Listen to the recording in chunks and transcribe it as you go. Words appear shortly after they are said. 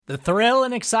The thrill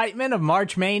and excitement of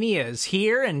March Mania is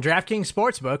here, and DraftKings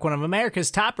Sportsbook, one of America's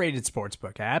top-rated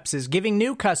sportsbook apps, is giving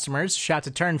new customers a shot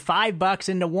to turn $5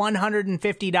 into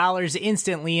 $150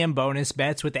 instantly in bonus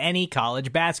bets with any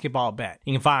college basketball bet.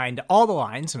 You can find all the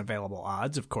lines and available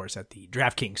odds, of course, at the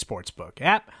DraftKings Sportsbook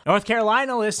app. North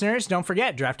Carolina listeners, don't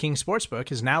forget, DraftKings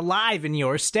Sportsbook is now live in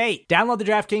your state. Download the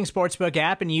DraftKings Sportsbook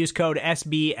app and use code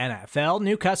SBNFL.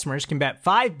 New customers can bet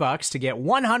 $5 to get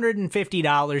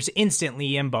 $150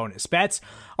 instantly in bonus bets,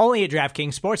 only at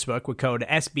DraftKings Sportsbook with code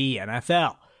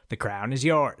SBNFL. The crown is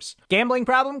yours. Gambling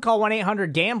problem? Call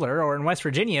 1-800-GAMBLER, or in West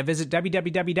Virginia, visit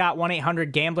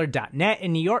www.1800gambler.net.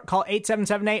 In New York, call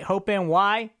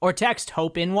 877-8-HOPE-NY or text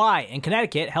HOPE-NY. In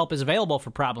Connecticut, help is available for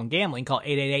problem gambling. Call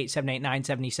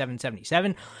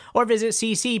 888-789-7777 or visit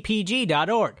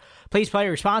ccpg.org. Please play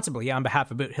responsibly on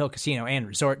behalf of Boot Hill Casino and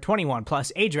Resort. 21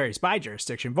 plus, age varies by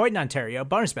jurisdiction. Void in Ontario.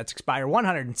 Bonus bets expire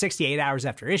 168 hours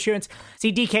after issuance.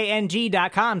 See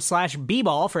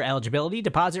dkng.com/bball for eligibility,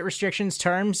 deposit restrictions,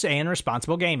 terms, and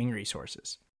responsible gaming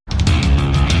resources.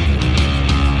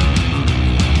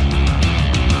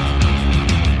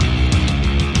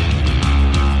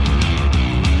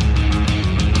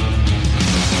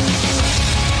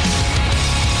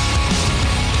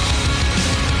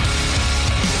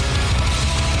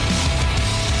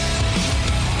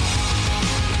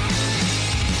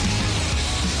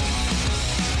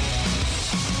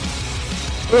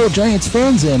 Hello, Giants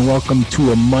fans, and welcome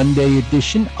to a Monday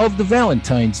edition of the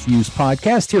Valentine's Views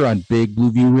podcast here on Big Blue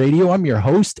View Radio. I'm your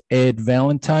host, Ed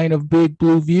Valentine of Big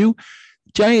Blue View.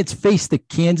 Giants face the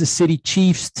Kansas City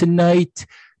Chiefs tonight.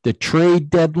 The trade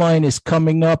deadline is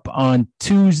coming up on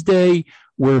Tuesday.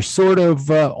 We're sort of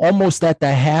almost at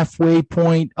the halfway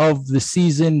point of the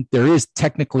season. There is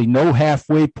technically no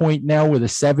halfway point now with a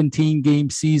 17-game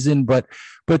season, but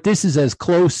this is as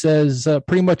close as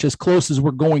pretty much as close as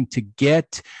we're going to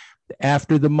get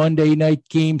after the Monday night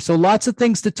game. So lots of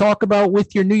things to talk about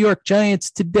with your New York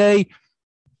Giants today.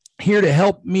 Here to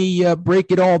help me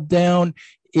break it all down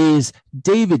is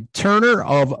David Turner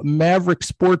of Maverick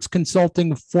Sports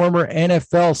Consulting, former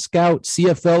NFL scout,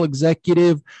 CFL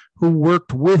executive, who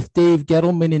worked with Dave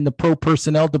Gettleman in the pro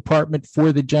personnel department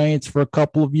for the Giants for a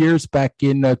couple of years back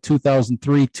in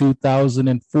 2003,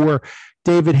 2004.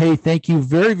 David, hey, thank you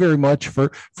very, very much for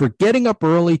getting up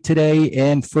early today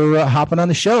and for hopping on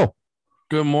the show.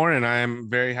 Good morning. I am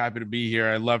very happy to be here.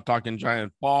 I love talking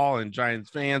Giant ball, and Giants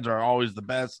fans are always the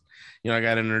best. You know, I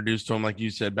got introduced to them, like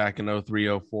you said, back in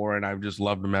 03, 04, and I've just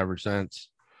loved them ever since.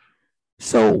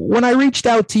 So when I reached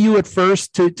out to you at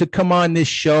first to come on this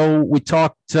show, we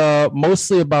talked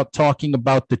mostly about talking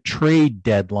about the trade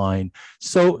deadline.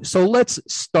 So let's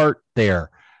start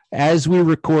there. As we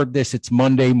record this, it's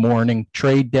Monday morning.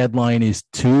 Trade deadline is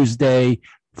Tuesday,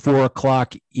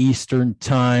 4:00 Eastern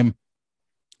time.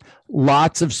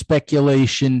 Lots of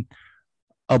speculation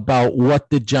about what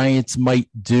the Giants might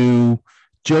do.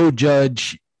 Joe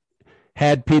Judge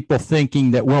had people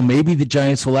thinking that, well, maybe the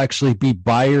Giants will actually be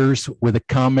buyers with a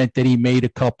comment that he made a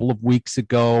couple of weeks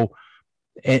ago.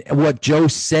 And what Joe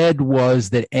said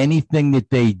was that anything that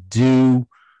they do,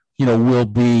 will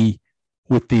be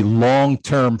with the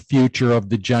long-term future of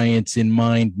the Giants in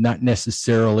mind, not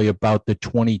necessarily about the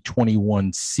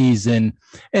 2021 season.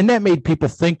 And that made people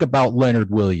think about Leonard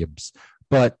Williams.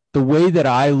 But the way that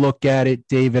I look at it,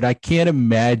 David, I can't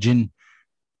imagine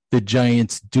the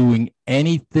Giants doing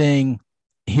anything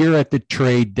here at the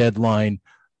trade deadline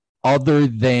other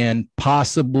than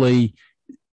possibly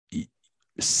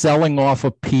selling off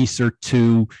a piece or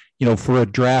two, for a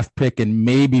draft pick and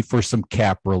maybe for some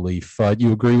cap relief. Do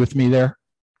you agree with me there?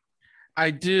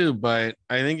 I do, but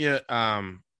I think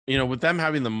with them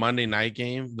having the Monday night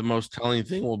game, the most telling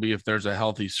thing will be if there's a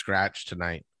healthy scratch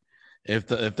tonight. If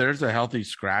there's a healthy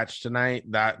scratch tonight,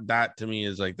 that to me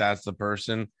is like that's the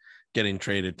person getting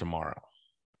traded tomorrow.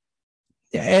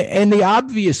 And the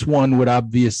obvious one would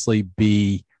obviously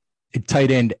be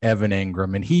tight end Evan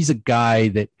Engram, and he's a guy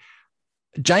that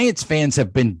Giants fans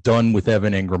have been done with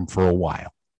Evan Engram for a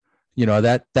while.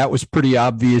 That was pretty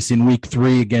obvious in week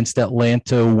 3 against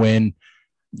Atlanta when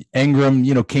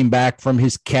Engram, came back from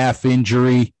his calf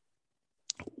injury,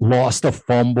 lost a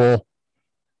fumble,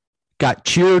 got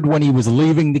cheered when he was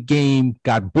leaving the game,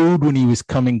 got booed when he was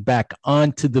coming back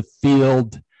onto the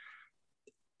field.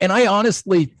 And I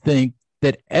honestly think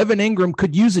that Evan Engram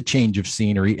could use a change of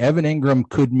scenery. Evan Engram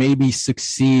could maybe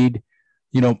succeed,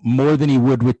 more than he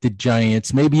would with the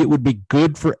Giants. Maybe it would be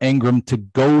good for Engram to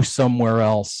go somewhere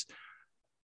else.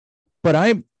 But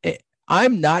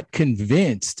I'm not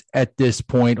convinced at this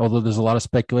point, although there's a lot of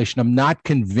speculation. I'm not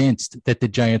convinced that the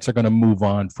Giants are going to move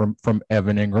on from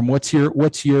Evan Ingram. What's your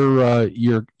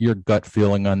gut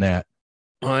feeling on that?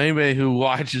 Well, anybody who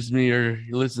watches me or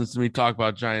listens to me talk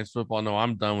about Giants football, no,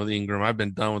 I'm done with Ingram. I've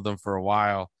been done with him for a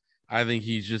while. I think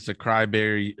he's just a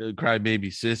crybaby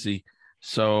sissy.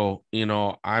 So,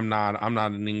 I'm not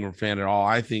an Ingram fan at all.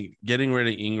 I think getting rid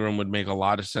of Ingram would make a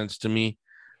lot of sense to me.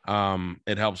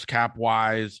 It helps cap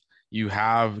wise. You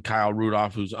have Kyle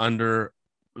Rudolph, who's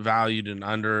undervalued and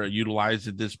underutilized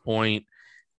at this point.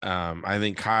 I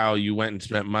think Kyle, you went and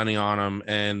spent money on him,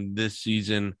 and this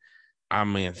season, I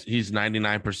mean, he's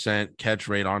 99% catch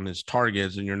rate on his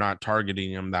targets, and you're not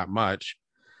targeting him that much.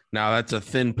 Now, that's a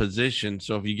thin position.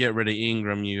 So if you get rid of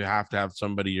Ingram, you have to have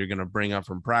somebody you're going to bring up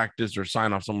from practice or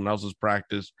sign off someone else's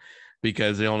practice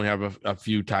because they only have a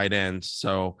few tight ends.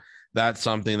 So that's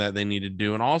something that they need to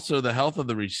do. And also the health of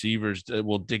the receivers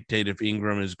will dictate if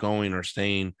Ingram is going or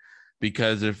staying,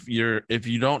 because if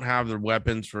you don't have the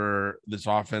weapons for this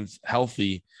offense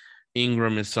healthy,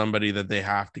 Ingram is somebody that they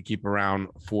have to keep around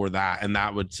for that, and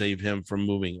that would save him from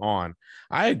moving on.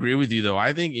 I agree with you, though.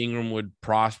 I think Ingram would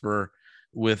prosper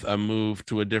with a move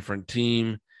to a different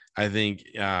team. I think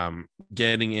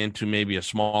getting into maybe a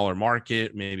smaller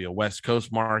market, maybe a West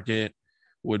Coast market,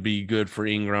 would be good for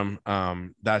Ingram.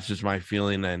 That's just my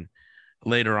feeling. And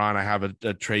later on, I have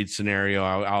a trade scenario.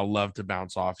 I'll love to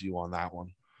bounce off you on that one.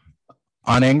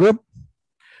 On Ingram?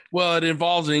 Well, it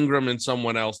involves Ingram and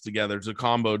someone else together. It's a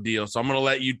combo deal. So I'm going to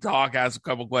let you talk, ask a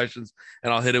couple questions,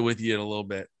 and I'll hit it with you in a little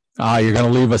bit. You're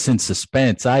going to leave us in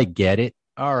suspense. I get it.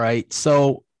 All right.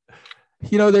 So,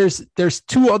 there's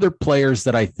two other players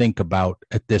that I think about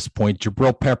at this point.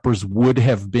 Jabril Peppers would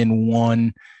have been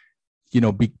one,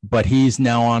 but he's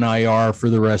now on IR for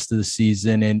the rest of the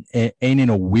season. And in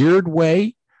a weird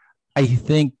way, I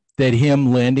think that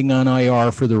him landing on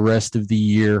IR for the rest of the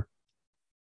year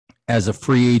as a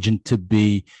free agent to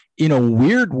be, in a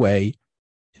weird way,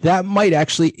 that might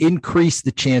actually increase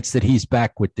the chance that he's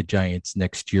back with the Giants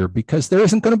next year, because there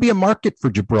isn't going to be a market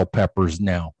for Jabril Peppers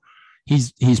now.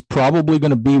 He's probably going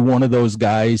to be one of those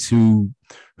guys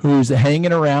who's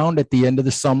hanging around at the end of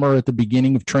the summer, at the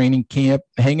beginning of training camp,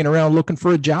 hanging around looking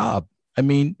for a job. I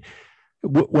mean,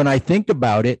 when I think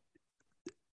about it,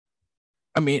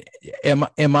 I mean,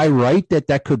 am I right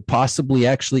that could possibly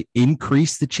actually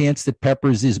increase the chance that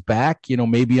Peppers is back,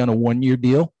 maybe on a 1-year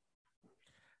deal?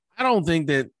 I don't think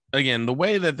that, again, the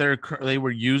way that they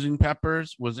were using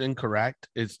Peppers was incorrect.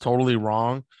 It's totally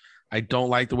wrong. I don't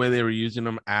like the way they were using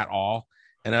them at all.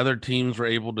 And other teams were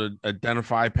able to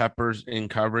identify Peppers in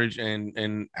coverage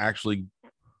and actually,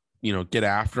 get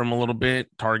after him a little bit,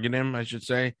 target him, I should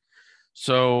say.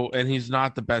 So, and he's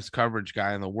not the best coverage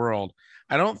guy in the world.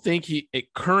 I don't think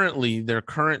their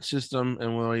current system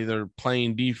and when they're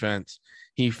playing defense,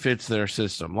 he fits their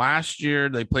system. Last year,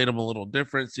 they played him a little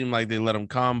different. Seemed like they let him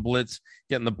come, blitz,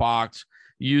 get in the box,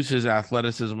 use his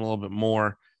athleticism a little bit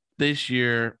more. This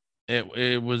year,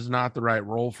 it was not the right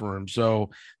role for him. So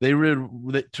they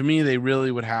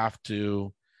really would have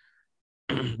to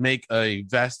make a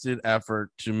vested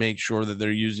effort to make sure that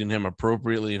they're using him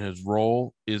appropriately and his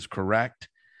role is correct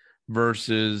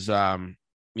versus, the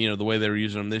way they were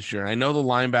using him this year. I know the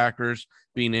linebackers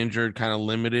being injured kind of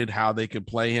limited how they could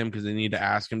play him because they need to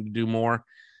ask him to do more,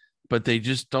 but they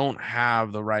just don't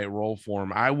have the right role for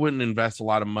him. I wouldn't invest a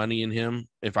lot of money in him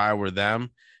if I were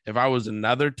them. If I was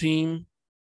another team,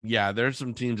 yeah, there's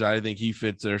some teams that I think he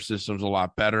fits their systems a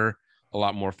lot better, a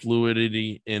lot more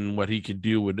fluidity in what he could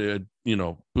do would,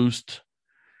 boost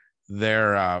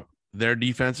their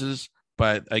defenses.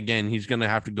 But again, he's going to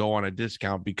have to go on a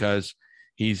discount because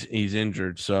he's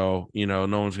injured. So, no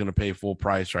one's going to pay full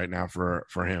price right now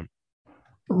for him.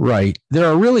 Right. There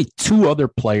are really two other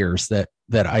players that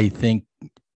I think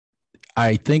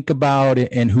about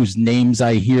and whose names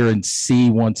I hear and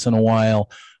see once in a while.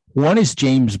 One is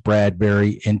James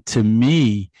Bradberry. And to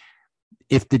me,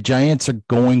 if the Giants are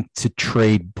going to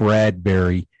trade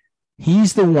Bradberry,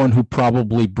 he's the one who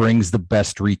probably brings the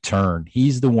best return.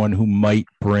 He's the one who might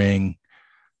bring,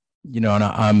 and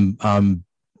I'm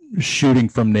shooting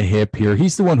from the hip here.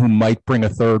 He's the one who might bring a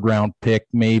 3rd round pick,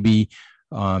 maybe.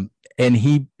 And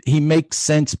he makes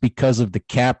sense because of the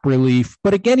cap relief.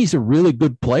 But again, he's a really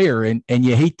good player, and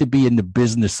you hate to be in the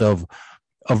business of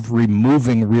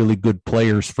removing really good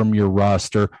players from your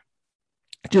roster.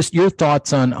 Just your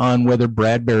thoughts on whether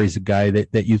Bradberry's a guy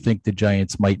that you think the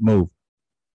Giants might move.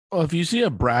 Well, if you see a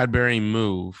Bradberry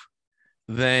move,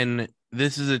 then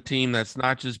this is a team that's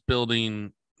not just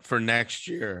building for next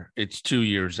year. It's 2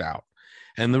 years out.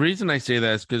 And the reason I say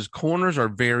that is because corners are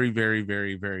very, very,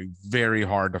 very, very, very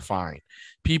hard to find.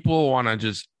 People want to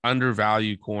just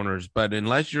undervalue corners, but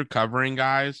unless you're covering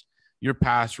guys, your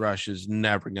pass rush is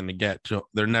never going to get to,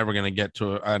 they're never going to get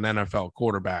to an NFL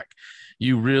quarterback.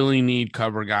 You really need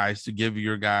cover guys to give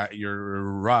your guy, your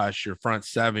rush, your front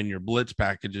seven, your blitz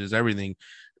packages, everything,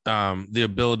 the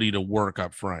ability to work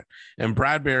up front. And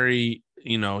Bradbury,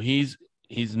 he's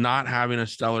not having a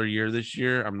stellar year this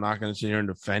year. I'm not going to sit here and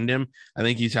defend him. I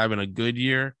think he's having a good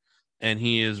year, and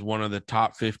he is one of the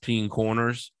top 15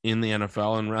 corners in the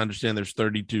NFL. And understand there's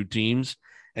 32 teams,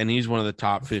 and he's one of the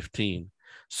top 15.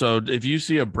 So if you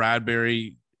see a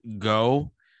Bradbury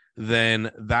go, then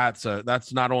that's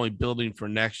not only building for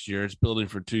next year, it's building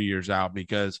for 2 years out,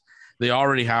 because they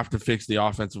already have to fix the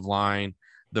offensive line.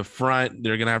 The front,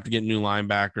 they're going to have to get new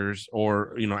linebackers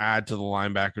or, add to the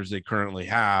linebackers they currently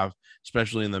have,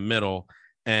 especially in the middle.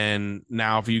 And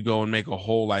now if you go and make a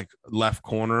whole like left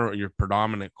corner or your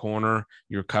predominant corner,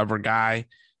 your cover guy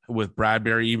with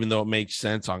Bradbury, even though it makes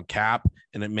sense on cap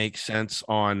and it makes sense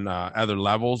on other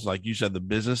levels, like you said, the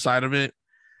business side of it,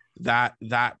 that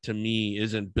to me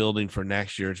isn't building for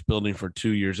next year. It's building for 2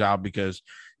 years out, because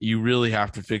you really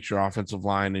have to fix your offensive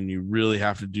line, and you really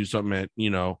have to do something at,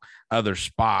 other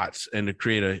spots, and to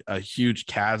create a huge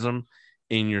chasm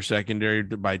in your secondary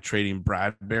by trading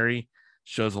Bradbury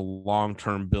shows a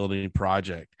long-term building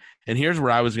project. And here's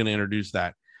where I was going to introduce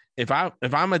that. If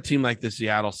I'm a team like the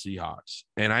Seattle Seahawks,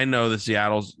 and I know the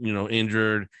Seattle's,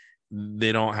 injured,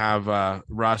 they don't have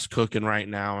Russ cooking right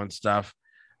now and stuff.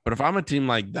 But if I'm a team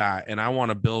like that and I want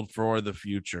to build for the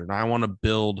future, and I want to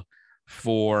build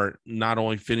for not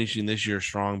only finishing this year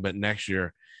strong, but next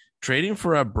year, trading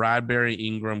for a Bradbury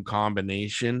Ingram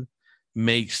combination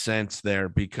makes sense there,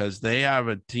 because they have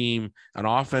a team, an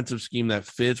offensive scheme that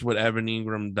fits what Evan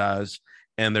Ingram does,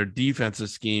 and their defensive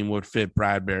scheme would fit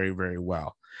Bradbury very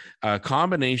well. A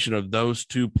combination of those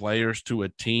two players to a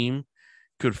team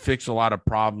could fix a lot of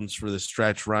problems for the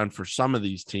stretch run for some of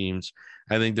these teams.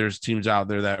 I think there's teams out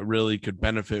there that really could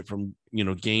benefit from,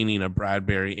 gaining a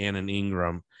Bradbury and an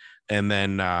Ingram, and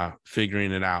then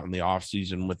figuring it out in the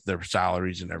offseason with their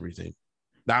salaries and everything.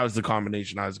 That was the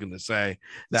combination I was going to say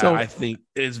that I think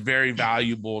is very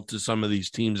valuable to some of these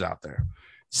teams out there.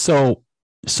 So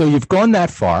you've gone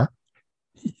that far,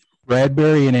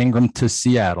 Bradbury and Ingram to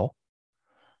Seattle.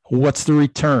 What's the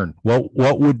return?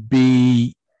 What would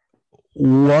be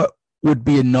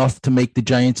enough to make the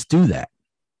Giants do that?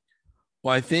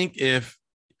 Well, I think if,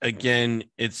 again,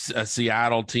 it's a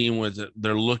Seattle team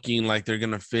they're looking like they're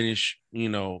going to finish,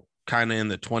 kind of in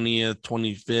the 20th,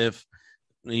 25th,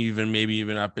 maybe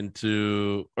even up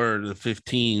into, or the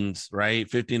 15s, right?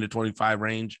 15 to 25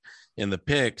 range in the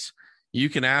picks. You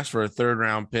can ask for a 3rd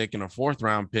round pick and a 4th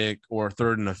round pick, or a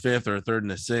 3rd and a 5th, or a 3rd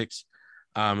and a 6th.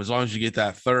 As long as you get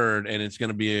that 3rd, and it's going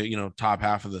to be a, top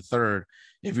half of the 3rd.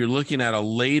 If you're looking at a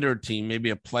later team,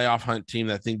 maybe a playoff hunt team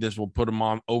that think this will put them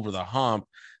on over the hump,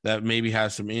 that maybe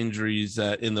has some injuries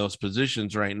in those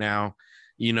positions right now,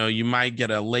 you might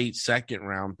get a late 2nd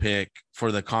round pick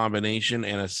for the combination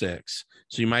and a 6.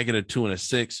 So you might get a 2 and a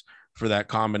 6 for that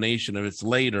combination. If it's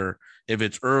later, if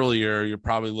it's earlier, you're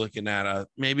probably looking at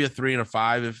maybe a 3 and a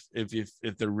 5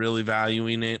 if they're really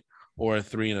valuing it, or a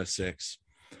 3 and a 6.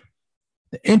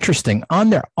 Interesting. On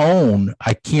their own,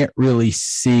 I can't really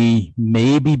see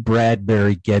maybe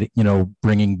Bradbury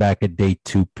bringing back a day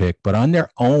 2 pick, but on their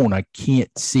own, I can't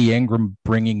see Ingram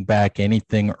bringing back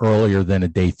anything earlier than a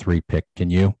day 3 pick. Can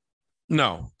you?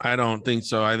 No, I don't think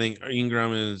so. I think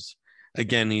Ingram is,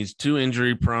 again, he's too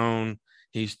injury prone.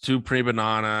 He's too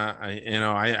pre-banana.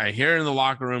 I hear in the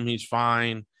locker room he's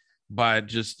fine, but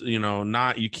just,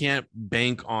 you can't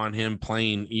bank on him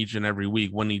playing each and every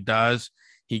week. When he does,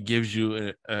 he gives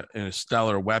you a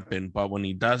stellar weapon, but when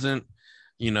he doesn't,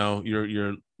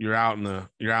 you're out in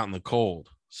the cold.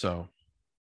 So,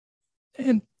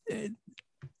 and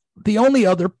the only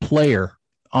other player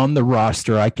on the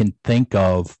roster I can think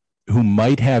of who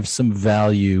might have some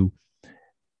value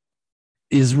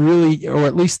is really, or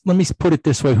at least let me put it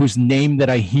this way, whose name that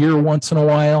I hear once in a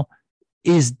while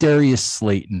is Darius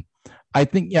Slayton. I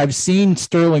think I've seen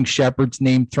Sterling Shepard's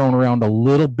name thrown around a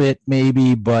little bit,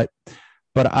 maybe, but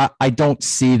I don't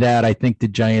see that. I think the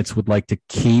Giants would like to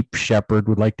keep Shepard,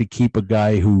 would like to keep a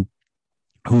guy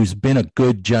who's been a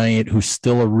good Giant, who's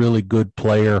still a really good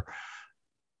player.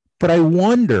 But I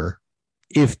wonder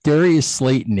if Darius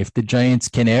Slayton, if the Giants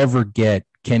can ever get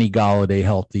Kenny Golladay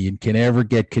healthy, and can ever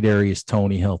get Kadarius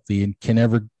Toney healthy, and can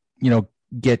ever,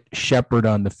 get Shepard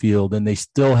on the field, and they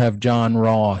still have John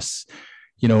Ross,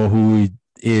 who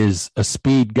is a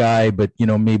speed guy, but,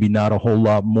 maybe not a whole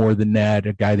lot more than that,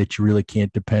 a guy that you really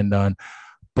can't depend on.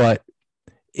 But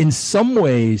in some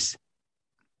ways,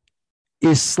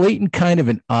 is Slayton kind of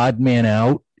an odd man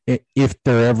out if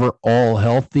they're ever all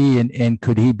healthy? And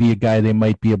could he be a guy they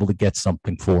might be able to get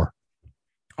something for?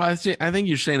 I think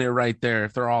you're saying it right there.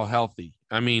 If they're all healthy,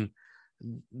 I mean,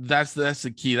 that's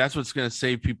the key. That's what's going to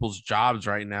save people's jobs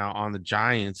right now on the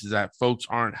Giants, is that folks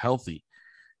aren't healthy.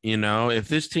 You know, if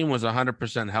this team was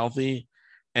 100% healthy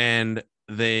and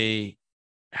they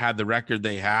had the record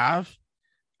they have,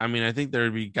 I mean, I think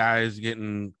there'd be guys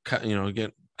getting cut,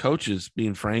 get coaches,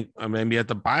 being frank, maybe at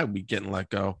the bye week getting let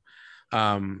go.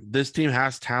 This team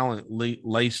has talent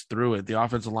laced through it. The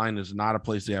offensive line is not a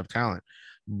place they have talent,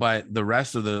 but the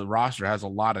rest of the roster has a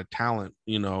lot of talent,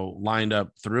 lined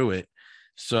up through it.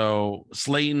 So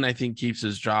Slayton, I think, keeps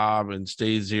his job and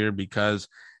stays here because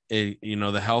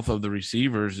the health of the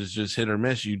receivers is just hit or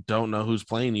miss. You don't know who's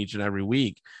playing each and every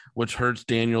week, which hurts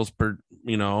Daniel's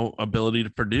ability to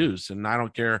produce. And I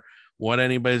don't care what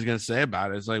anybody's going to say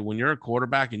about it. It's like when you're a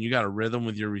quarterback and you got a rhythm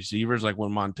with your receivers, like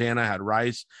when Montana had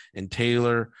Rice and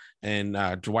Taylor and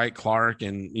Dwight Clark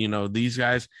and, these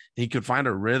guys, he could find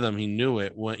a rhythm. He knew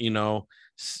it. When,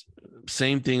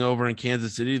 same thing over in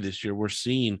Kansas City this year. We're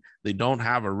seeing they don't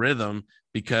have a rhythm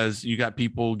because you got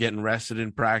people getting rested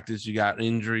in practice. You got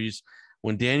injuries.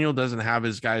 When Daniel doesn't have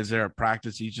his guys there at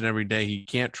practice each and every day, he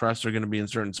can't trust they're going to be in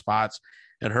certain spots.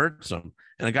 It hurts him.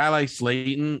 And a guy like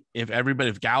Slayton, if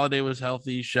Galladay was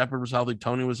healthy, Shepard was healthy,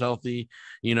 Tony was healthy,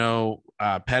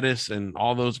 Pettis and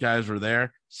all those guys were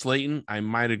there, Slayton, I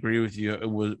might agree with you, it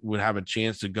would have a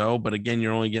chance to go. But again,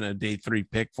 you're only getting a day 3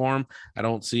 pick for him. I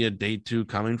don't see a day 2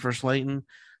 coming for Slayton.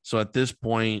 So at this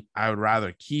point, I would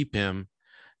rather keep him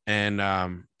and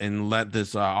let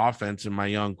this offense and my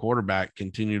young quarterback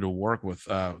continue to work with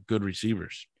good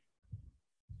receivers.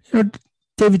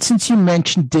 David, since you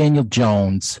mentioned Daniel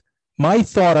Jones, my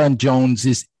thought on Jones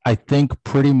is, I think,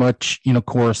 pretty much,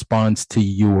 corresponds to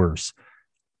yours.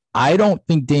 I don't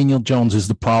think Daniel Jones is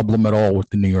the problem at all with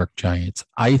the New York Giants.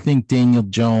 I think Daniel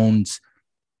Jones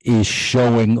is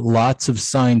showing lots of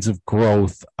signs of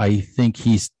growth. I think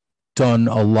he's done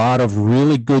a lot of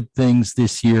really good things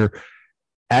this year.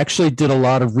 Actually did a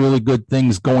lot of really good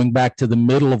things going back to the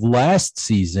middle of last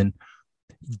season.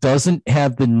 Doesn't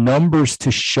have the numbers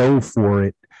to show for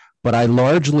it, but I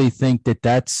largely think that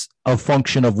that's a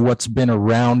function of what's been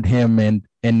around him and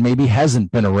maybe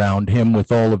hasn't been around him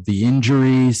with all of the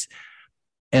injuries.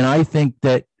 And I think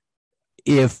that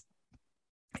if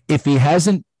he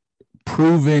hasn't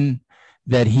proven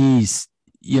that he's,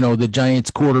 the Giants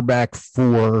quarterback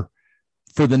for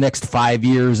the next 5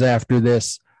 years after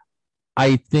this,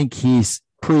 I think he's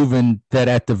proven that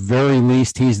at the very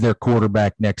least he's their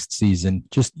quarterback next season.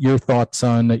 Just your thoughts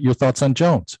on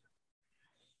Jones.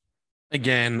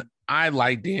 Again, I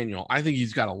like Daniel. I think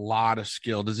he's got a lot of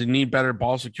skill. Does he need better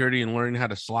ball security and learning how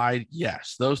to slide?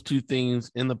 Yes. Those two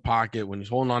things in the pocket when he's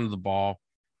holding on to the ball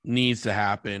needs to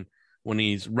happen. When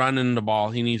he's running the ball,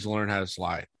 he needs to learn how to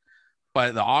slide.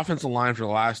 But the offensive line for the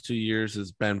last 2 years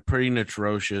has been pretty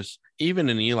atrocious. Even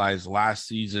in Eli's last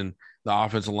season, the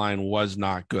offensive line was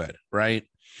not good, right?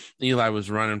 Eli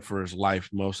was running for his life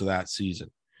most of that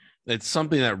season. It's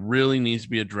something that really needs to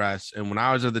be addressed. And when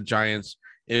I was at the Giants,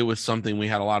 it was something we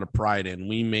had a lot of pride in.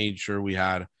 We made sure we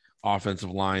had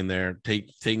offensive line there,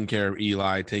 taking care of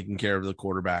Eli, taking care of the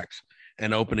quarterbacks,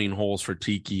 and opening holes for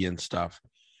Tiki and stuff.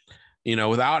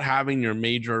 Without having your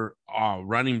major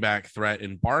running back threat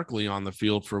in Barkley on the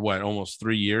field for almost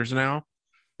 3 years now,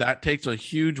 that takes a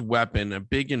huge weapon, a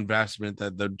big investment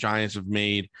that the Giants have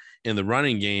made in the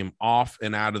running game off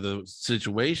and out of the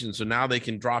situation. So now they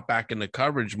can drop back into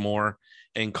coverage more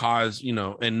and cause,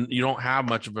 and you don't have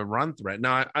much of a run threat.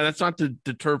 Now, that's not to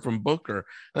deter from Booker.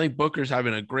 I think Booker's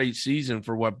having a great season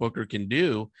for what Booker can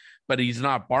do, but he's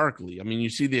not Barkley. I mean, you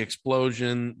see the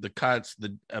explosion, the cuts,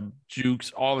 the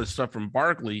jukes, all this stuff from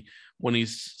Barkley when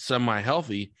he's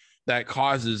semi-healthy that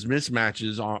causes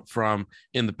mismatches from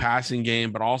in the passing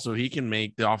game, but also he can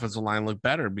make the offensive line look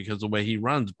better because of the way he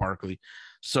runs Barkley.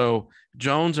 So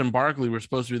Jones and Barkley were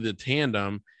supposed to be the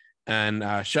tandem, and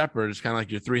Shepard is kind of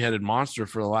like your three-headed monster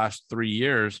for the last 3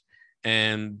 years,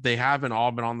 and they haven't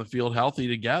all been on the field healthy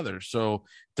together. So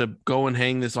to go and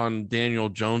hang this on Daniel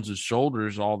Jones's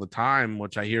shoulders all the time,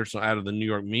 which I hear so out of the New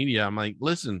York media, I'm like,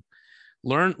 listen,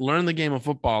 learn the game of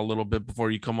football a little bit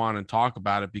before you come on and talk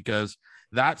about it, because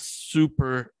that's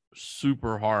super,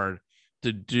 super hard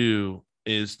to do,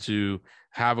 is to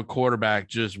have a quarterback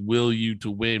just will you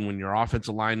to win when your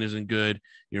offensive line isn't good,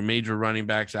 your major running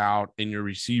backs out, and your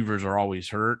receivers are always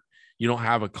hurt. You don't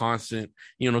have a constant,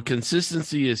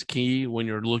 consistency is key when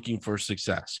you're looking for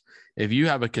success. If you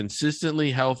have a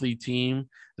consistently healthy team,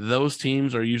 those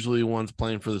teams are usually the ones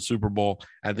playing for the Super Bowl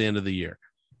at the end of the year.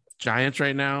 Giants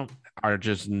right now are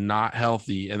just not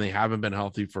healthy, and they haven't been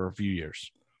healthy for a few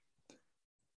years.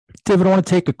 David, I want to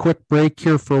take a quick break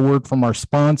here for a word from our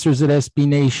sponsors at SB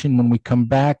Nation. When we come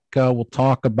back, we'll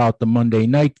talk about the Monday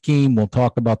night game. We'll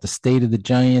talk about the state of the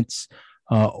Giants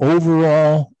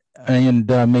overall, and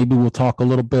maybe we'll talk a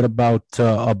little bit about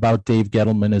Dave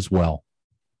Gettleman as well.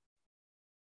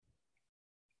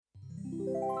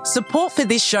 Support for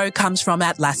this show comes from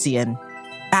Atlassian.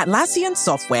 Atlassian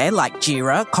software like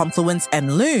Jira, Confluence,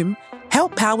 and Loom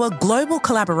help power global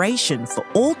collaboration for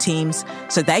all teams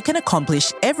so they can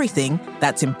accomplish everything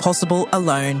that's impossible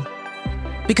alone.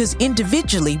 Because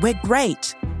individually we're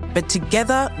great, but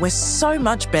together we're so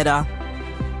much better.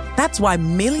 That's why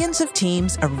millions of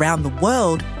teams around the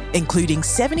world, including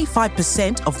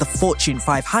 75% of the Fortune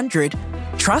 500,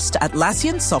 trust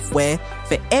Atlassian software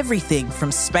for everything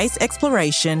from space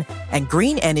exploration and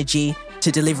green energy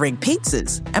to delivering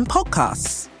pizzas and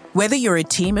podcasts. Whether you're a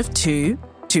team of 2,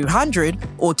 200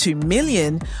 or 2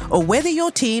 million, or whether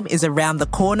your team is around the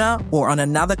corner or on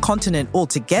another continent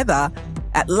altogether,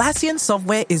 Atlassian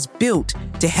software is built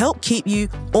to help keep you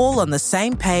all on the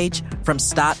same page from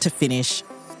start to finish.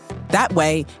 That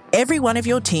way, every one of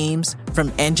your teams,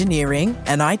 from engineering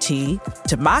and IT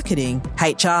to marketing,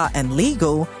 HR and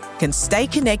legal, can stay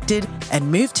connected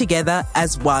and move together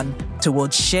as one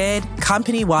towards shared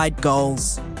company-wide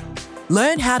goals.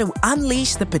 Learn how to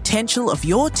unleash the potential of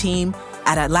your team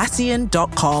at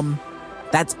Atlassian.com.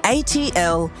 That's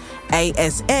ATLASSIAN.com.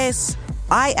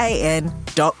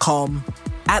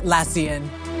 Atlassian.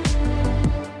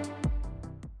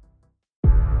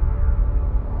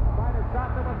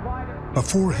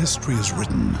 Before history is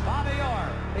written,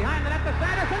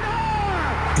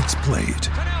 it's played.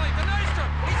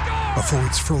 Before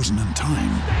it's frozen in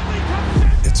time,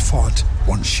 it's fought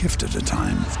one shift at a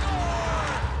time.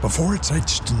 Before it's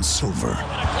etched in silver,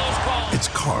 it's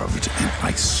carved in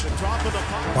ice.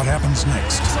 What happens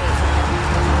next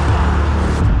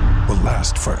will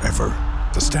last forever.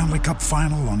 The Stanley Cup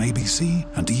Final on ABC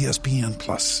and ESPN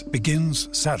Plus begins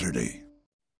Saturday.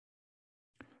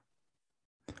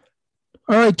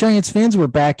 All right, Giants fans, we're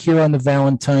back here on the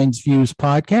Valentine's Views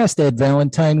podcast. Ed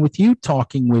Valentine with you,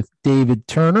 talking with David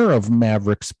Turner of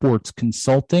Maverick Sports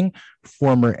Consulting,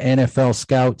 former NFL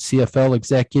scout, CFL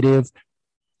executive.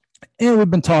 And we've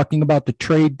been talking about the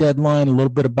trade deadline, a little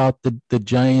bit about the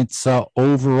Giants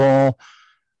overall.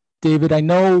 David, I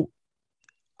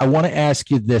want to ask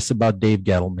you this about Dave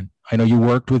Gettleman. I know you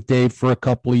worked with Dave for a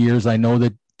couple of years. I know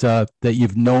that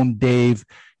you've known Dave,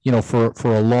 for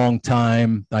a long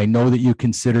time. I know that you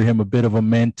consider him a bit of a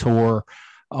mentor.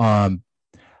 I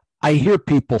hear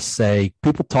people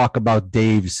talk about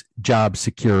Dave's job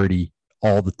security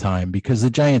all the time because the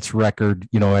Giants' record,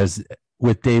 as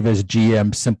with Dave as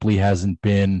GM, simply hasn't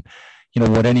been,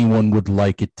 what anyone would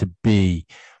like it to be.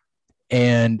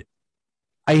 And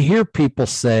I hear people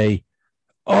say,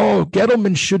 oh,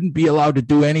 Gettleman shouldn't be allowed to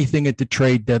do anything at the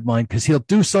trade deadline because he'll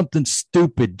do something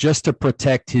stupid just to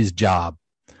protect his job.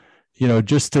 He'll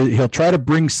try to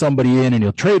bring somebody in and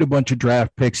he'll trade a bunch of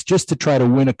draft picks just to try to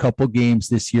win a couple games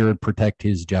this year and protect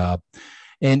his job.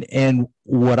 And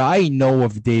what I know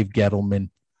of Dave Gettleman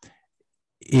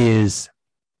is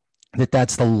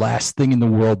that's the last thing in the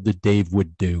world that Dave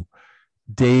would do.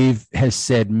 Dave has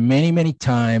said many, many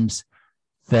times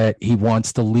that he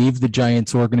wants to leave the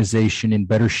Giants organization in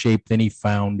better shape than he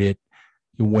found it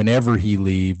whenever he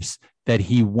leaves, that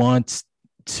he wants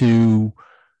to,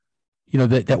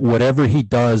 that whatever he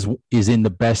does is in the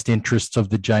best interests of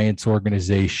the Giants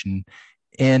organization.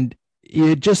 And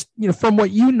it just, from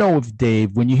what you know of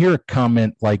Dave, when you hear a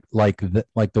comment like the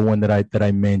one that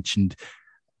I mentioned,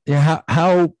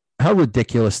 how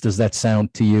ridiculous does that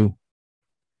sound to you?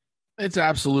 It's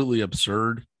absolutely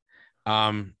absurd.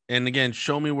 And again,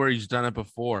 show me where he's done it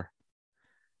before.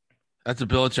 That's a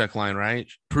Belichick line, right?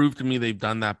 Prove to me they've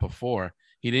done that before.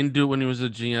 He didn't do it when he was a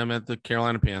GM at the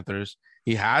Carolina Panthers.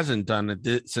 He hasn't done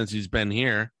it since he's been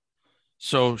here.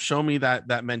 So show me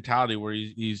that mentality where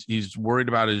he's worried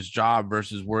about his job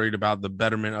versus worried about the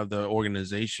betterment of the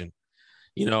organization.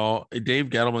 Dave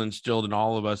Gettleman instilled in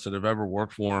all of us that have ever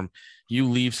worked for him, you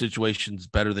leave situations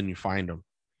better than you find them.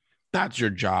 That's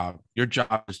your job. Your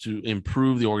job is to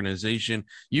improve the organization.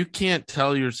 You can't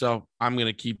tell yourself, I'm going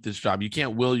to keep this job. You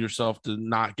can't will yourself to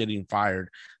not getting fired.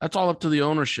 That's all up to the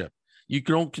ownership. You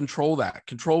don't control that.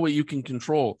 Control what you can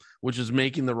control, which is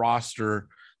making the roster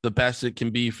the best it can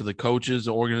be for the coaches,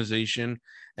 the organization,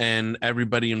 and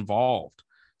everybody involved.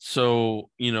 So,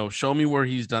 show me where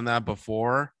he's done that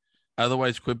before.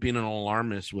 Otherwise, quit being an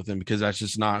alarmist with him because that's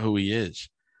just not who he is.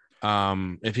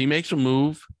 If he makes a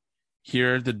move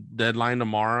here at the deadline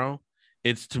tomorrow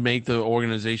It's to make the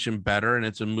organization better, and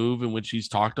it's a move in which he's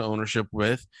talked to ownership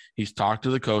with, he's talked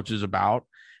to the coaches about,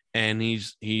 and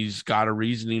he's got a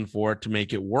reasoning for it to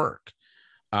make it work.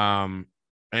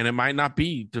 And it might not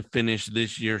be to finish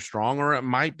this year strong, or it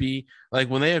might be like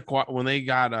when they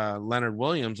got Leonard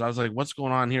Williams, I was like, what's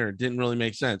going on here? It didn't really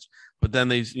make sense. But then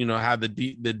they, had the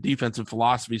defensive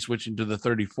philosophy switching to the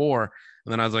 34.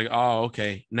 And then I was like, oh,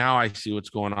 okay, now I see what's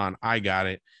going on. I got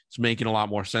it. It's making a lot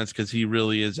more sense because he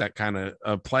really is that kind of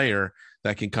a player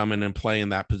that can come in and play in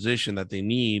that position that they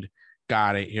need.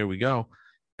 Got it. Here we go.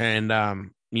 And,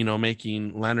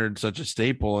 making Leonard such a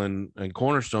staple and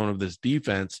cornerstone of this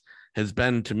defense has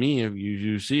been, to me, if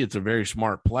you see, it's a very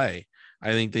smart play.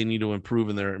 I think they need to improve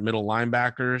in their middle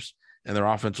linebackers and their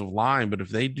offensive line. But if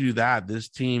they do that, this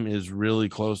team is really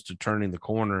close to turning the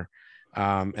corner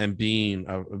and being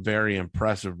a very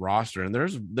impressive roster. And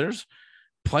there's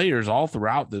players all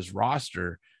throughout this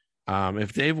roster.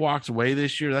 If Dave walks away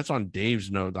this year, that's on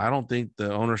Dave's note. I don't think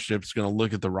the ownership's going to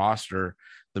look at the roster.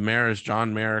 The Maras,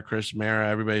 John Mara, Chris Mara,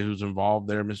 everybody who's involved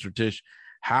there, Mr. Tisch,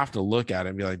 have to look at it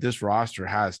and be like, this roster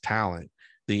has talent.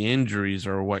 The injuries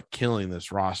are what killing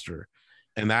this roster.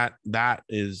 And that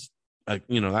is,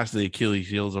 that's the Achilles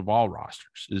heels of all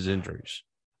rosters is injuries.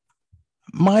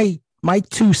 My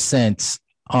 2 cents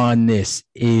on this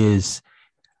is,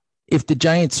 if the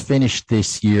Giants finish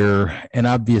this year, and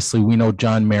obviously we know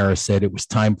John Mara said it was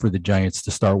time for the Giants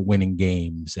to start winning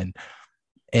games.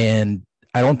 And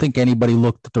I don't think anybody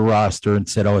looked at the roster and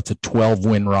said, oh, it's a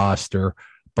 12-win roster.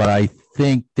 But I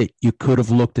think that you could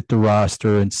have looked at the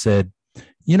roster and said,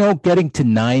 getting to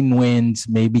 9 wins,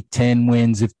 maybe 10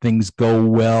 wins if things go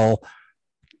well,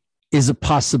 is a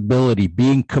possibility.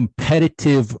 Being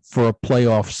competitive for a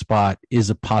playoff spot is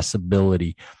a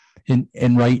possibility.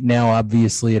 And right now,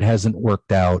 obviously, it hasn't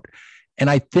worked out. And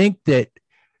I think that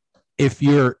if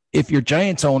you're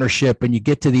Giants ownership and you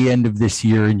get to the end of this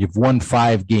year and you've won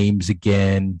 5 games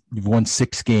again, you've won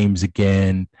 6 games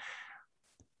again,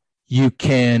 you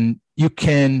can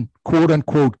quote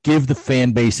unquote give the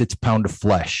fan base its pound of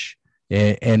flesh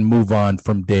and move on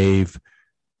from Dave.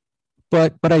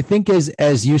 But I think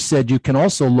as you said, you can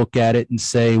also look at it and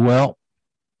say, well,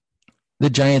 the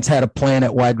Giants had a plan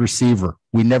at wide receiver.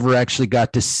 We never actually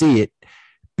got to see it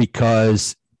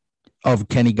because of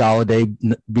Kenny Golladay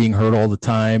being hurt all the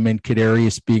time and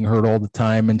Kadarius being hurt all the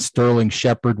time, and Sterling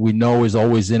Shepard, we know, is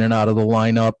always in and out of the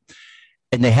lineup.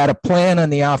 And they had a plan on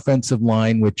the offensive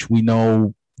line, which we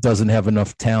know doesn't have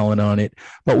enough talent on it.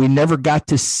 But we never got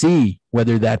to see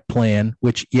whether that plan,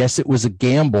 which, yes, it was a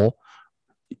gamble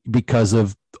because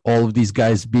of all of these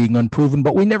guys being unproven,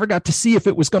 but we never got to see if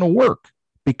it was going to work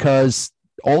because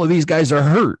all of these guys are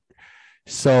hurt.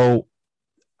 So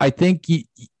I think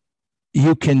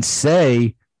you can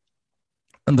say,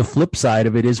 on the flip side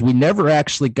of it, is we never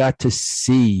actually got to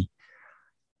see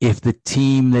if the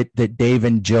team that Dave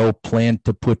and Joe planned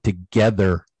to put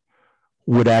together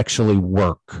would actually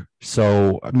work.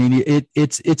 So, I mean,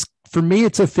 it's for me,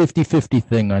 it's a 50-50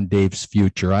 thing on Dave's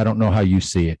future. I don't know how you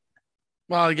see it.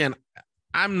 Well, again,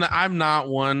 I'm not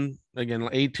one, again,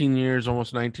 18 years,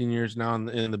 almost 19 years now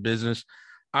in the business.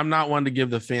 I'm not one to give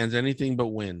the fans anything but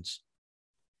wins.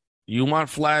 You want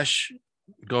flesh,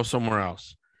 go somewhere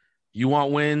else. You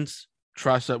want wins,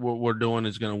 trust that what we're doing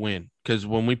is going to win. Because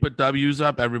when we put W's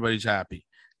up, everybody's happy.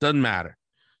 Doesn't matter,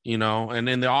 And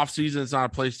in the offseason, it's not a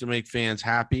place to make fans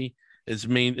happy. It's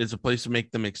a place to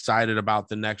make them excited about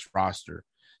the next roster.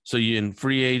 So you in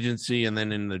free agency and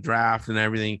then in the draft and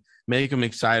everything, make them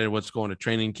excited what's going to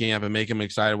training camp and make them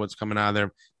excited what's coming out of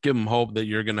there. Give them hope that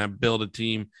you're going to build a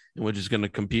team in which is going to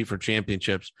compete for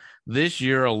championships. This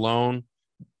year alone,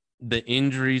 the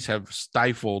injuries have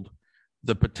stifled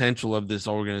the potential of this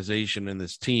organization and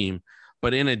this team.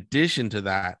 But in addition to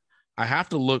that, I have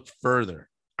to look further.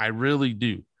 I really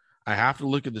do. I have to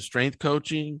look at the strength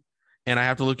coaching and I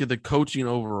have to look at the coaching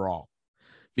overall,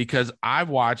 because I've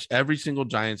watched every single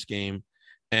Giants game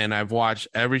and I've watched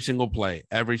every single play,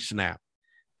 every snap.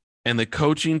 And the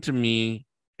coaching to me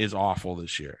is awful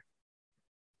this year.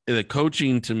 The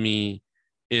coaching to me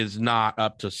is not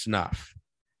up to snuff.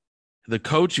 The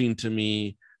coaching to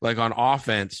me, like on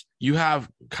offense, you have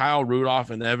Kyle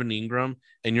Rudolph and Evan Ingram,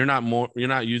 and you're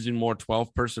not using more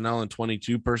 12 personnel and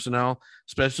 22 personnel,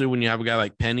 especially when you have a guy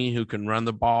like Penny who can run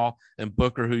the ball and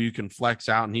Booker who you can flex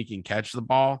out and he can catch the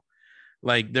ball.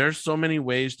 Like, there's so many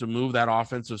ways to move that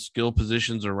offensive skill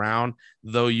positions around,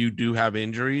 though you do have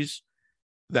injuries,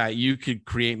 that you could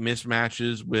create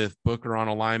mismatches with Booker on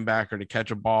a linebacker to catch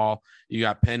a ball. You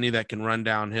got Penny that can run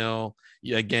downhill.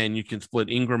 Again, you can split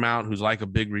Ingram out, who's like a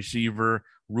big receiver.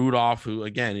 Rudolph, who,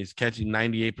 again, he's catching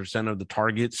 98% of the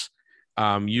targets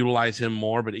utilize him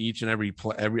more, but each and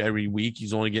every week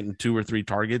he's only getting 2 or 3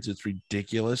 targets. It's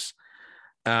ridiculous.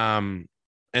 And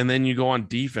then you go on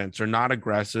defense. They're not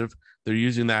aggressive. They're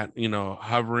using that,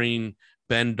 hovering,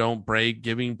 bend, don't break,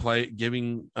 giving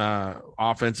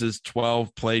offenses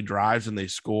 12 play drives and they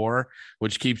score,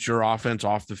 which keeps your offense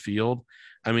off the field.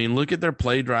 I mean, look at their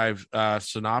play drive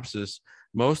synopsis.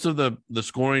 Most of the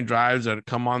scoring drives that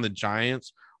come on the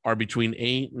Giants are between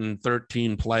 8 and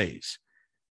 13 plays.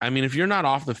 I mean, if you're not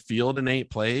off the field in 8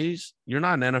 plays, you're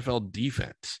not an NFL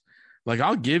defense. Like,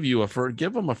 I'll give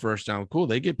them a first down. Cool.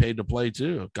 They get paid to play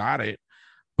too. Got it.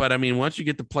 But I mean, once you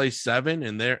get to play 7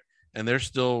 and they're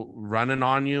still running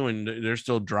on you and they're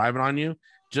still driving on you,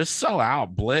 just sell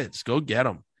out, blitz, go get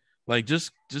them. Like,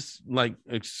 just like,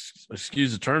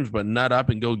 excuse the terms, but nut up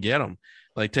and go get them.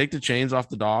 Like, take the chains off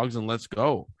the dogs and let's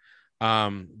go.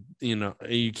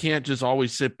 You can't just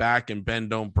always sit back and bend,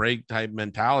 don't break type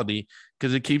mentality,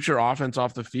 because it keeps your offense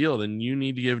off the field, and you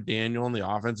need to give Daniel and the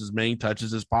offense as many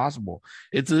touches as possible.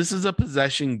 This is a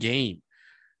possession game.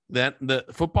 That the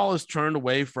football is turned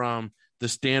away from the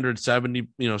standard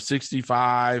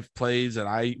 65 plays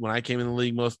that when I came in the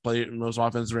league, most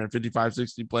offenses ran 55,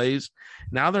 60 plays.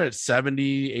 Now they're at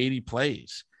 70, 80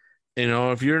 plays.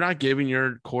 If you're not giving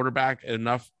your quarterback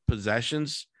enough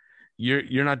possessions,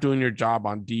 you're not doing your job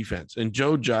on defense. And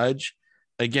Joe Judge,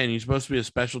 again, he's supposed to be a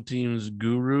special teams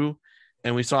guru.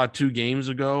 And we saw 2 games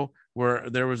ago where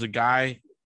there was a guy,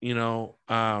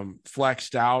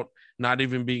 flexed out, not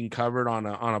even being covered on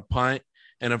a punt.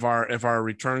 And if our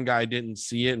return guy didn't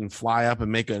see it and fly up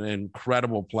and make an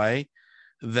incredible play,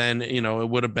 then, it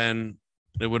would have been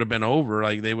over.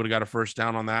 Like, they would have got a first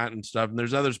down on that and stuff. And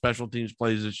there's other special teams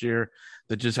plays this year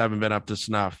that just haven't been up to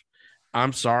snuff.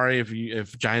 I'm sorry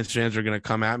if Giants fans are going to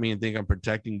come at me and think I'm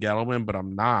protecting Gettleman, but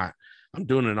I'm not. I'm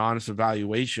doing an honest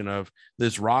evaluation of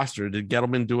this roster. Did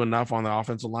Gettleman do enough on the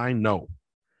offensive line? No.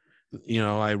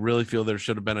 I really feel there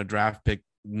should have been a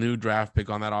new draft pick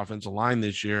on that offensive line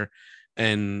this year,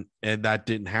 and that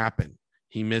didn't happen.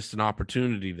 He missed an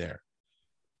opportunity there.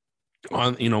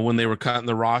 When they were cutting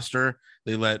the roster,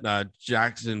 they let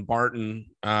Jackson Barton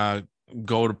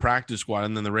go to practice squad,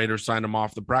 and then the Raiders signed him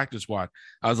off the practice squad.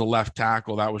 I was a left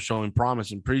tackle that was showing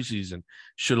promise in preseason.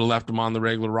 Should have left him on the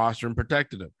regular roster and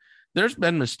protected him. There's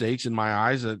been mistakes in my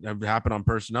eyes that have happened on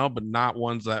personnel, but not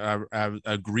ones that are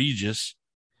egregious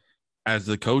as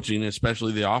the coaching,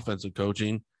 especially the offensive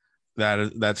coaching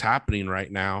that's happening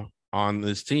right now on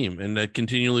this team. And to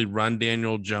continually run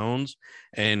Daniel Jones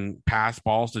and pass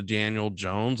balls to Daniel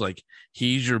Jones, like,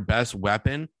 he's your best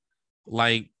weapon.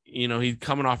 Like, he's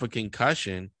coming off a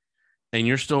concussion and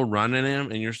you're still running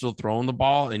him and you're still throwing the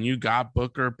ball, and you got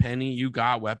Booker, Penny, you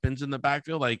got weapons in the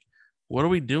backfield. Like, what are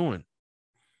we doing?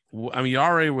 I mean, you're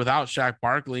already without Shaq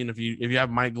Barkley, and if you have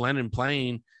Mike Glennon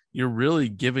playing, you're really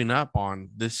giving up on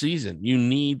this season. You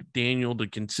need Daniel to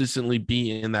consistently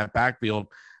be in that backfield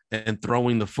and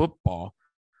throwing the football,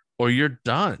 or you're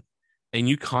done. And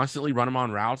you constantly run him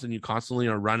on routes, and you constantly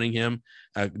are running him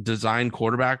design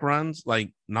quarterback runs.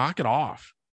 Like, knock it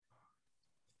off.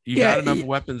 You got enough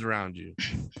weapons around you.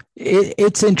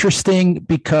 It's interesting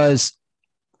because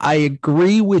I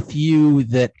agree with you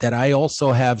that I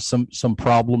also have some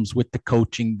problems with the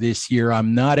coaching this year.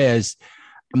 I'm not as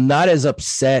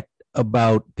upset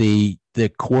about the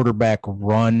quarterback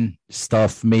run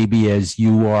stuff maybe as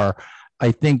you are.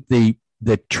 I think the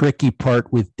tricky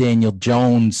part with Daniel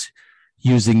Jones,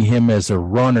 using him as a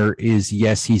runner, is,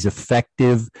 yes, he's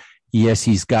effective. Yes,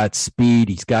 he's got speed.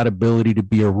 He's got ability to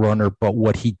be a runner. But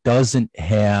what he doesn't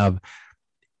have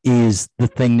is the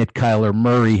thing that Kyler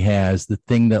Murray has, the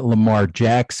thing that Lamar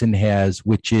Jackson has,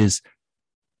 which is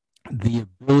the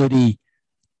ability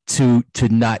to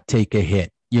not take a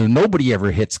hit. Nobody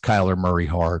ever hits Kyler Murray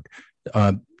hard.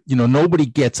 Nobody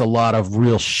gets a lot of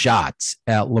real shots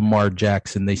at Lamar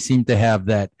Jackson. They seem to have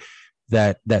that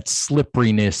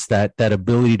slipperiness, that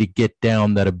ability to get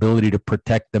down, that ability to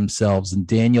protect themselves. And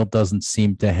Daniel doesn't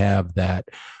seem to have that.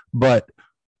 But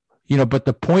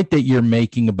the point that you're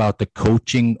making about the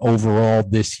coaching overall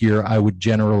this year, I would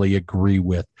generally agree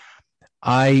with.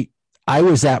 I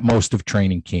was at most of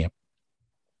training camp,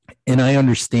 and I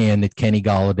understand that Kenny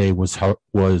Golladay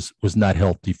was not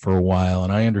healthy for a while,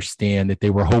 and I understand that they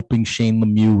were hoping Shane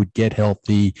Lemieux would get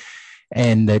healthy,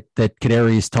 and that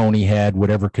Kadarius Toney had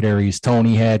whatever Kadarius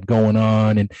Toney had going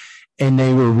on, and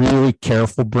they were really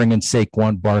careful bringing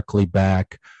Saquon Barkley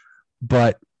back.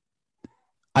 But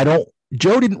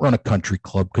Joe didn't run a country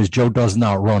club, because Joe does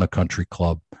not run a country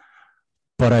club.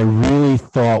 But I really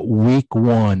thought week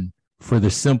 1, for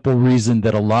the simple reason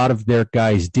that a lot of their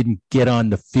guys didn't get on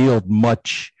the field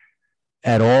much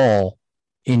at all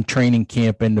in training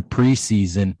camp and the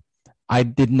preseason, I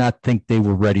did not think they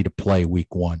were ready to play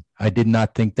week one. I did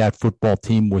not think that football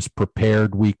team was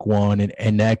prepared week one.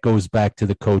 And that goes back to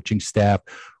the coaching staff.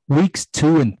 Weeks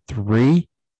 2 and 3,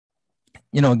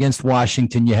 against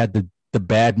Washington, you had the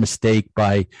bad mistake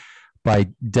by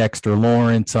Dexter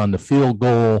Lawrence on the field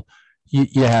goal.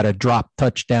 You had a drop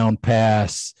touchdown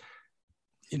pass.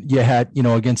 You had,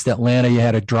 against Atlanta, you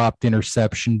had a dropped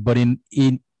interception. But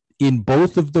in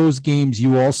both of those games,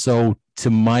 you also, to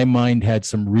my mind, had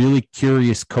some really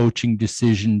curious coaching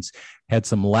decisions, had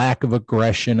some lack of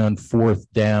aggression on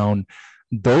fourth down.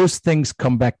 Those things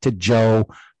come back to Joe.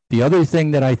 The other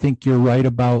thing that I think you're right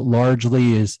about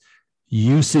largely is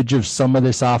usage of some of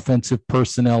this offensive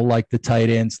personnel, like the tight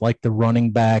ends, like the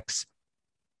running backs,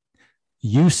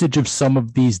 usage of some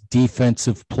of these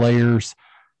defensive players.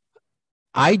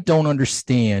 I don't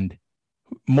understand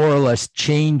more or less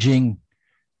changing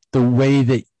the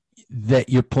way that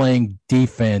you're playing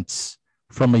defense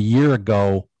from a year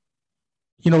ago.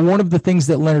 One of the things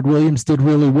that Leonard Williams did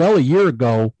really well a year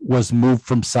ago was move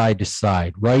from side to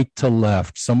side, right to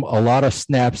left, a lot of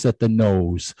snaps at the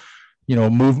nose,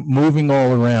 moving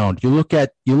all around. You look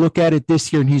at it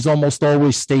this year, and he's almost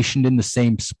always stationed in the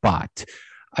same spot.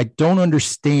 I don't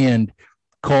understand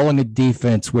calling a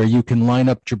defense where you can line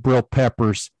up Jabril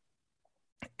Peppers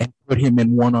and put him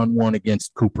in one-on-one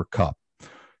against Cooper Kupp.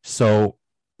 So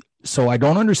I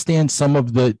don't understand some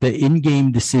of the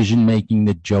in-game decision-making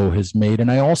that Joe has made.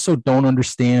 And I also don't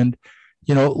understand,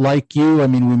 like you, I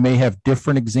mean, we may have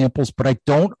different examples, but I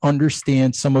don't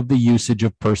understand some of the usage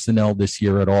of personnel this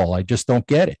year at all. I just don't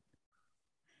get it.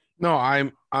 No,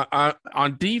 I'm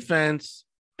on defense.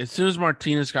 As soon as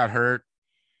Martinez got hurt,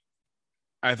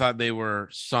 I thought they were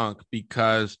sunk,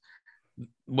 because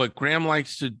what Graham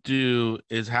likes to do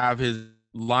is have his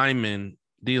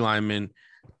D linemen,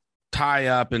 tie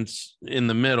up in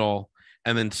the middle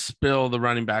and then spill the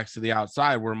running backs to the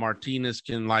outside, where Martinez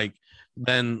can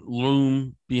then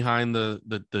loom behind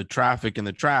the traffic and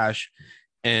the trash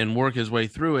and work his way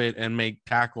through it and make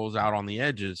tackles out on the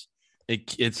edges.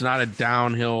 It's not a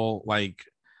downhill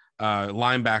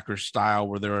linebacker style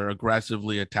where they're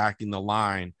aggressively attacking the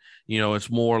line. It's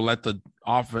more let the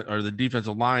offense or the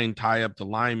defensive line tie up the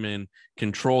linemen,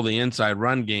 control the inside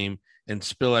run game, and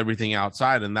spill everything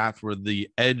outside. And that's where the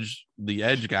edge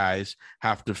guys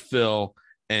have to fill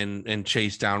and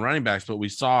chase down running backs. But we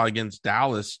saw against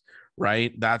Dallas,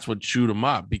 right? That's what chewed them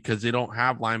up, because they don't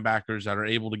have linebackers that are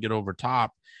able to get over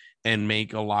top and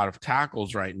make a lot of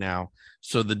tackles right now.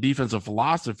 So the defensive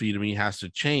philosophy to me has to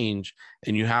change,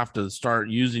 and you have to start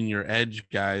using your edge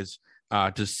guys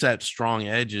to set strong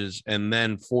edges and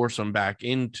then force them back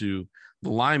into the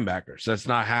linebackers. That's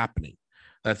not happening.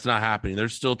 They're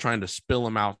still trying to spill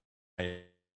them out.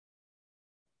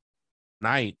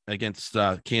 Night against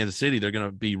Kansas City, they're going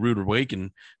to be rude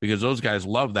awakened, because those guys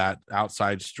love that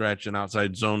outside stretch and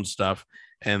outside zone stuff,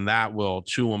 and that will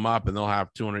chew them up, and they'll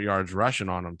have 200 yards rushing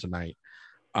on them tonight.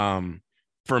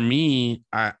 For me,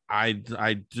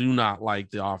 I do not like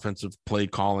the offensive play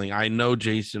calling. I know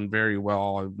Jason very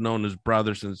well. I've known his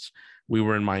brother since we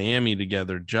were in Miami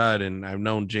together, Judd, and I've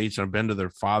known Jason. I've been to their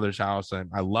father's house.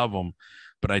 I love them,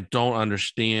 but I don't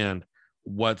understand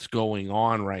what's going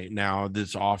on right now,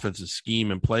 this offensive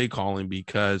scheme and play calling,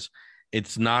 because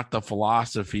it's not the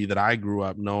philosophy that I grew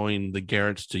up knowing the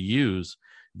Garretts to use.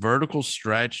 Vertical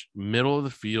stretch, middle of the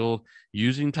field,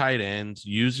 using tight ends,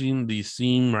 using the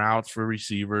seam routes for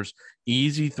receivers,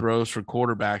 easy throws for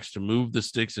quarterbacks to move the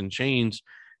sticks and chains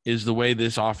is the way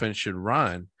this offense should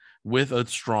run, with a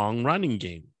strong running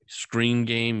game, screen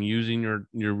game, using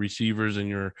your receivers and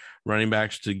your running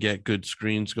backs to get good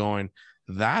screens going.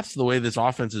 That's the way this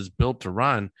offense is built to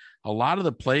run. A lot of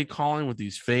the play calling with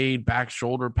these fade back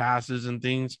shoulder passes and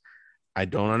things, I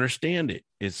don't understand it.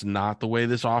 It's not the way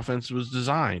this offense was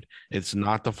designed. It's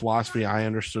not the philosophy I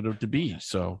understood it to be.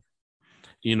 So,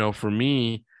 for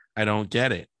me, I don't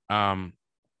get it.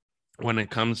 When it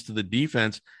comes to the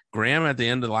defense, Graham at the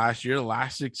end of last year, the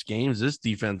last 6 games, this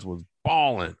defense was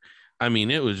balling. I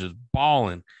mean, it was just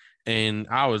balling. And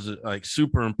I was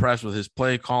super impressed with his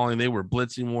play calling. They were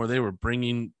blitzing more. They were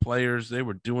bringing players. They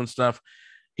were doing stuff.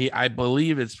 I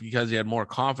believe it's because he had more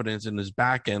confidence in his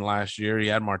back end last year. He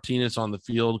had Martinez on the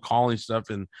field calling stuff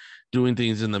and doing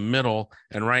things in the middle.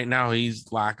 And right now,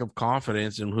 he's lack of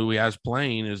confidence in who he has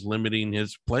playing is limiting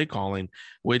his play calling,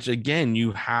 which, again,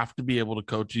 you have to be able to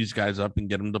coach these guys up and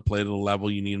get them to play to the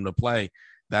level you need them to play.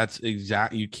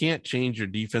 You can't change your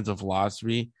defensive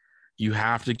philosophy. You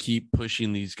have to keep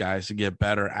pushing these guys to get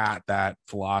better at that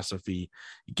philosophy.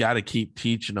 You got to keep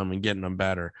teaching them and getting them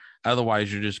better.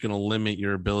 Otherwise, you're just going to limit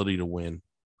your ability to win.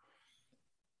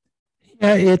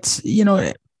 Yeah, it's,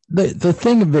 the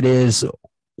thing of it is,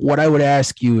 what I would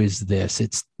ask you is this.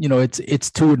 It's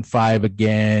 2-5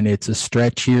 again. It's a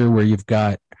stretch here where you've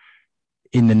got,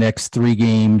 in the next 3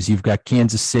 games, you've got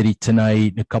Kansas City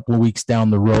tonight. A couple of weeks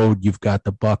down the road, you've got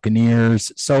the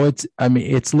Buccaneers. So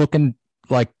it's looking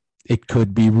like it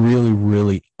could be really,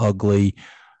 really ugly.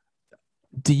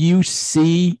 Do you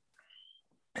see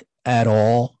at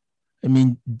all? I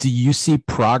mean, do you see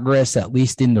progress, at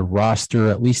least in the roster,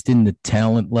 at least in the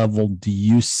talent level? Do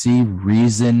you see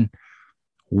reason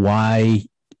why,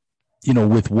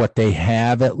 with what they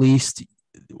have, at least,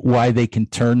 why they can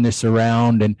turn this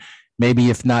around? And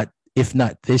maybe if not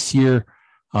this year,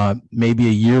 maybe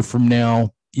a year from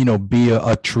now, be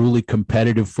a truly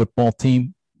competitive football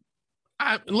team?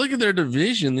 Look at their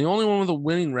division. The only one with a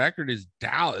winning record is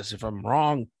Dallas. If I'm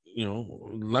wrong,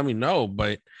 let me know,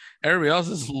 but everybody else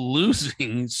is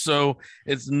losing. So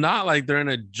it's not like they're in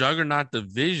a juggernaut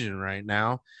division right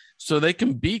now. So they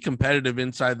can be competitive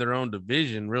inside their own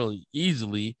division really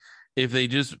easily if they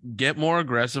just get more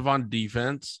aggressive on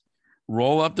defense,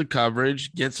 roll up the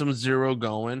coverage, get some zero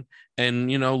going, and,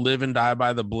 live and die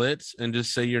by the blitz, and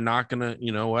just say, you're not going to,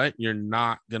 you're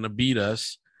not going to beat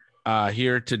us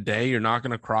here today. You're not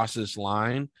going to cross this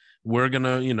line. We're going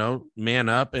to, man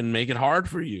up and make it hard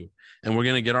for you. And we're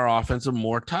going to get our offensive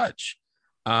more touch.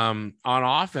 On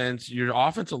offense, your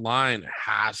offensive line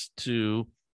has to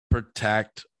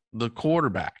protect the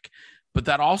quarterback. But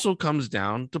that also comes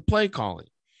down to play calling.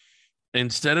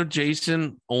 Instead of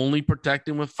Jason only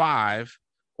protecting with 5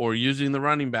 or using the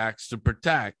running backs to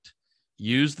protect,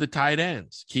 use the tight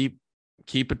ends. Keep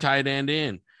a tight end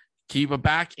in. Keep a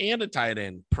back and a tight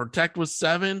end. Protect with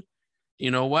 7.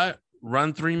 You know what?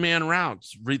 Run 3-man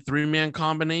routes, 3-man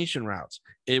combination routes.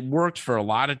 It works for a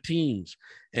lot of teams,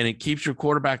 and it keeps your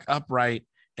quarterback upright,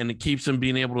 and it keeps him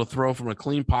being able to throw from a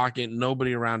clean pocket,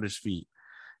 nobody around his feet.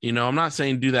 I'm not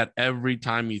saying do that every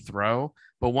time you throw,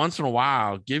 but once in a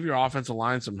while, give your offensive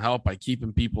line some help by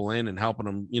keeping people in and helping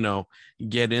them,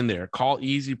 get in there. Call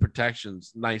easy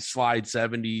protections, nice slide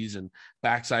 70s and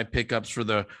backside pickups for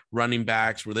the running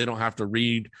backs where they don't have to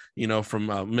read, from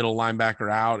a middle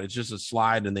linebacker out. It's just a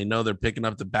slide and they know they're picking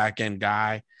up the back end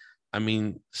guy. I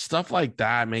mean, stuff like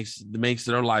that makes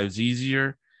their lives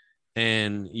easier.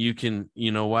 And you can,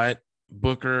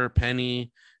 Booker,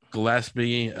 Penny,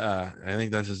 Gillespie, I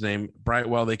think that's his name,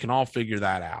 Brightwell, they can all figure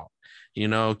that out.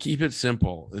 Keep it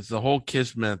simple. It's the whole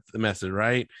KISS method,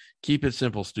 right? Keep it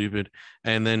simple, stupid.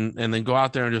 And then go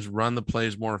out there and just run the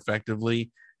plays more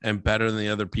effectively and better than the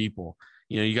other people.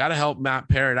 You got to help Matt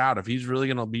Parrott out. If he's really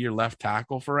going to be your left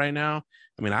tackle for right now,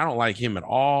 I mean, I don't like him at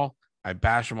all. I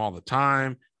bash him all the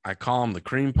time. I call him the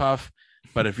cream puff.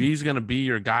 But if he's going to be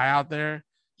your guy out there,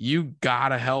 you got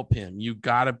to help him. You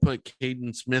got to put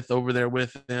Caden Smith over there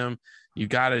with him. You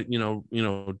got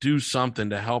to, do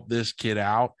something to help this kid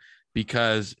out.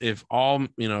 Because if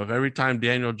every time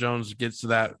Daniel Jones gets to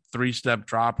that 3-step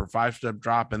drop or 5-step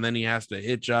drop, and then he has to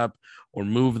hitch up or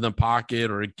move in the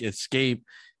pocket or escape,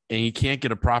 and you can't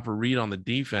get a proper read on the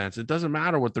defense, it doesn't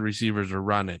matter what the receivers are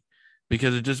running,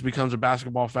 because it just becomes a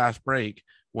basketball fast break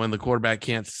when the quarterback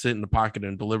can't sit in the pocket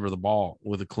and deliver the ball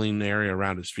with a clean area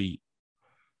around his feet.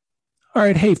 All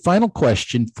right. Hey, final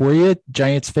question for you.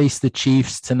 Giants face the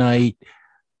Chiefs tonight.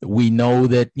 We know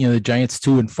that, the Giants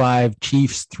 2-5,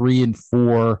 Chiefs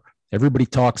 3-4. Everybody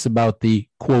talks about the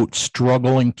quote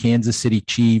struggling Kansas City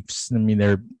Chiefs. I mean,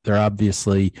 they're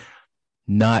obviously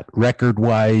not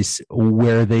record-wise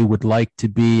where they would like to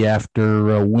be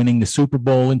after winning the Super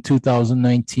Bowl in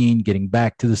 2019, getting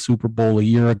back to the Super Bowl a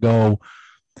year ago.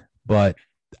 But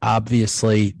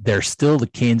obviously, they're still the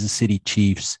Kansas City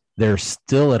Chiefs. They're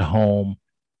still at home.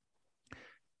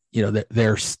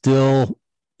 They're still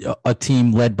a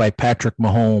team led by Patrick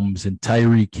Mahomes and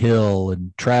Tyreek Hill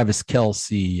and Travis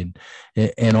Kelce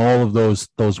and all of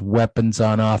those weapons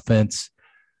on offense.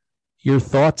 Your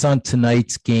thoughts on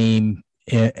tonight's game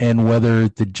and whether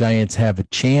the Giants have a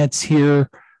chance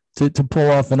here to pull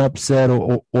off an upset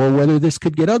or whether this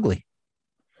could get ugly?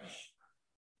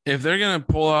 If they're going to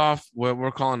pull off what we're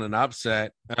calling an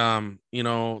upset,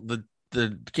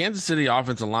 the Kansas City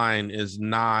offensive line is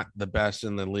not the best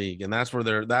in the league, and that's where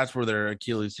their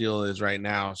Achilles heel is right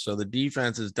now. So the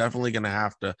defense is definitely going to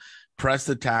have to press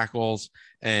the tackles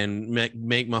and make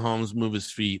Mahomes move his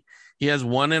feet. He has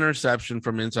 1 interception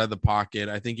from inside the pocket.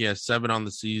 I think he has 7 on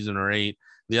the season or 8.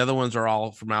 The other ones are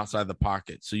all from outside the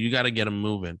pocket. So you got to get him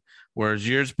moving. Whereas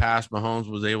years past, Mahomes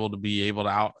was able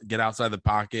to get outside the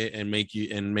pocket and make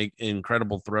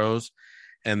incredible throws.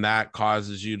 And that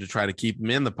causes you to try to keep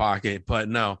him in the pocket. But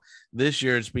no, this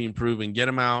year it's being proven. Get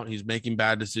him out. He's making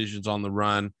bad decisions on the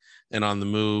run and on the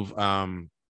move.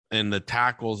 and the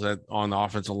tackles on the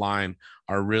offensive line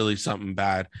are really something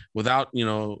bad. Without,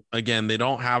 again,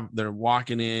 they're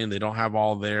walking in, they don't have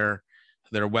all their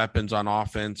weapons on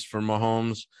offense for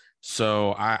Mahomes.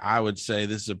 So I would say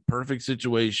this is a perfect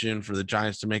situation for the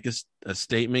Giants to make a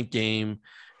statement game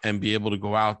and be able to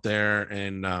go out there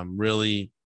and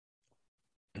really,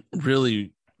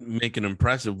 really make an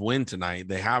impressive win tonight.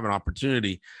 They have an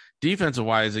opportunity defensive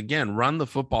wise, again, run the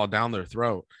football down their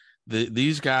throat.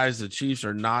 These guys, the Chiefs,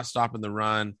 are not stopping the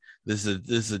run. This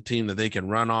is a team that they can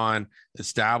run on,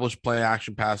 establish play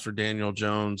action pass for Daniel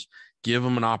Jones, give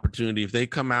them an opportunity. If they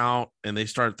come out and they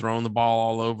start throwing the ball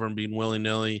all over and being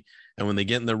willy-nilly, and when they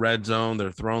get in the red zone,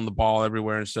 they're throwing the ball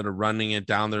everywhere instead of running it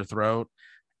down their throat,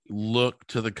 look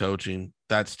to the coaching.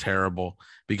 That's terrible,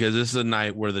 because this is a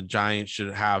night where the Giants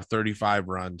should have 35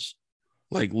 runs,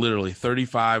 like literally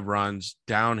 35 runs,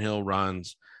 downhill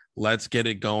runs. Let's get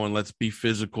it going. Let's be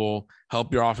physical.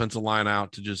 Help your offensive line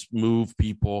out to just move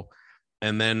people.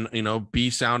 And then, be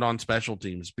sound on special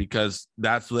teams, because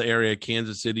that's the area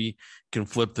Kansas City can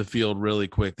flip the field really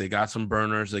quick. They got some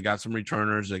burners. They got some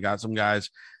returners. They got some guys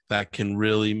that can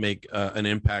really make an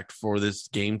impact for this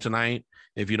game tonight.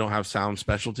 If you don't have sound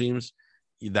special teams,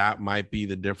 that might be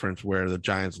the difference where the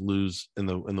Giants lose and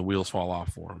the wheels fall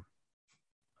off for them.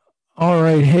 All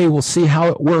right. Hey, we'll see how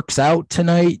it works out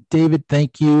tonight. David,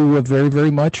 thank you very,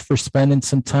 very much for spending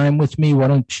some time with me. Why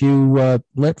don't you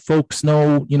let folks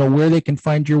know, where they can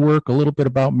find your work, a little bit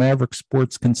about Maverick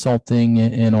Sports Consulting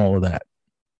and all of that.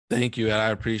 Thank you. I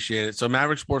appreciate it. So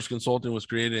Maverick Sports Consulting was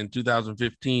created in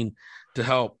 2015 to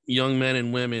help young men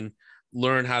and women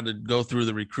learn how to go through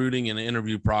the recruiting and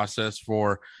interview process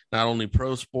for not only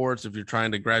pro sports, if you're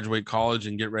trying to graduate college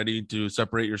and get ready to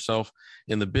separate yourself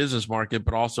in the business market,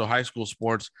 but also high school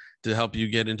sports to help you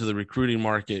get into the recruiting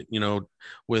market.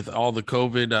 With all the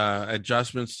COVID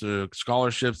adjustments to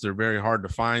scholarships, they're very hard to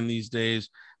find these days.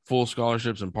 Full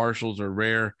scholarships and partials are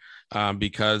rare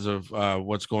because of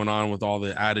what's going on with all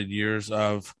the added years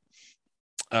of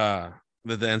that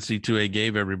the NC2A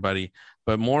gave everybody.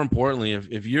 But more importantly,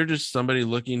 if you're just somebody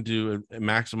looking to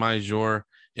maximize your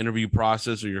interview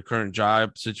process or your current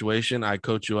job situation, I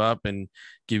coach you up and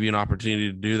give you an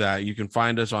opportunity to do that. You can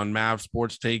find us on Mav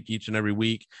Sports Take each and every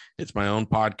week. It's my own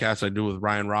podcast I do with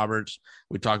Ryan Roberts.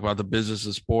 We talk about the business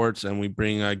of sports, and we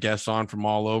bring guests on from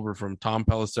all over, from Tom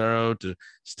Pelissero to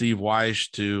Steve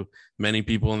Weish to many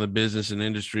people in the business and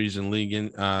industries and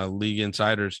league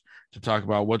insiders to talk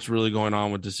about what's really going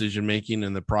on with decision making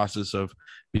and the process of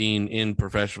being in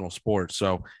professional sports.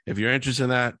 So if you're interested in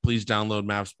that, please download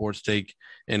Mav Sports Take.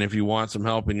 And if you want some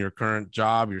help in your current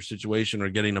job, your situation, or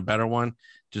getting a better one,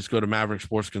 just go to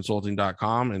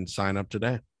mavericksportsconsulting.com and sign up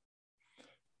today.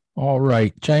 All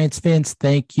right, Giants fans,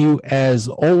 thank you as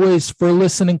always for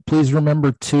listening. Please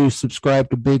remember to subscribe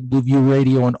to Big Blue View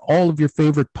Radio on all of your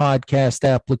favorite podcast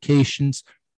applications.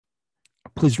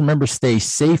 Please remember, stay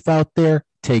safe out there,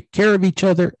 take care of each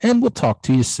other, and we'll talk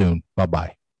to you soon.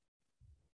 Bye-bye.